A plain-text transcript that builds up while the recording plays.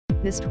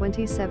This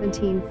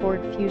 2017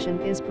 Ford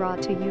Fusion is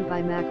brought to you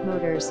by Mac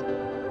Motors.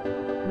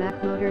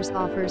 Mac Motors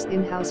offers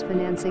in-house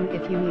financing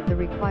if you meet the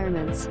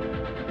requirements.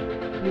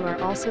 You are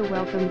also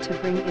welcome to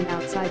bring in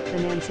outside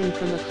financing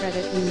from a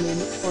credit union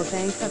or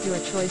bank of your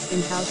choice.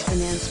 In-house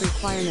finance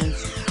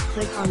requirements.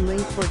 Click on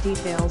link for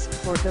details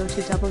or go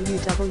to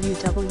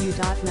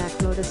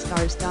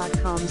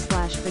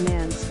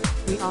www.macmotorscars.com/finance.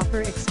 We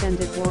offer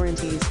extended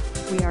warranties.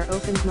 We are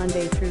open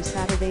Monday through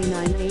Saturday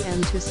 9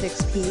 a.m. to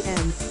 6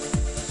 p.m.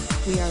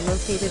 We are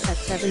located at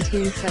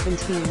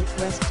 1717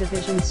 West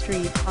Division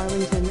Street,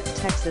 Arlington,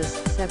 Texas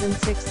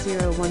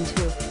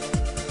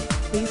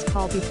 76012. Please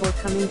call before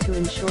coming to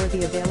ensure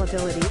the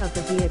availability of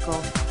the vehicle.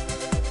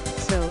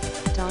 So,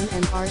 Don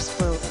and our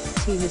SPO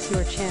team is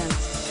your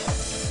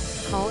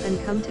chance. Call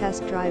and come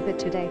test drive it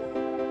today.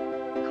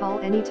 Call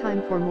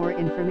anytime for more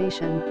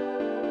information.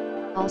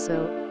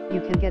 Also, you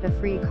can get a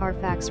free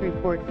Carfax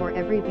report for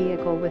every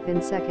vehicle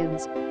within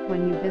seconds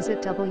when you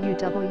visit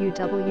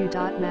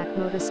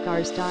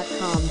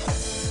www.macmotorscars.com.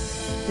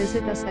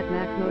 Visit us at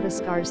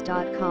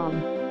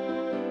macmotorscars.com.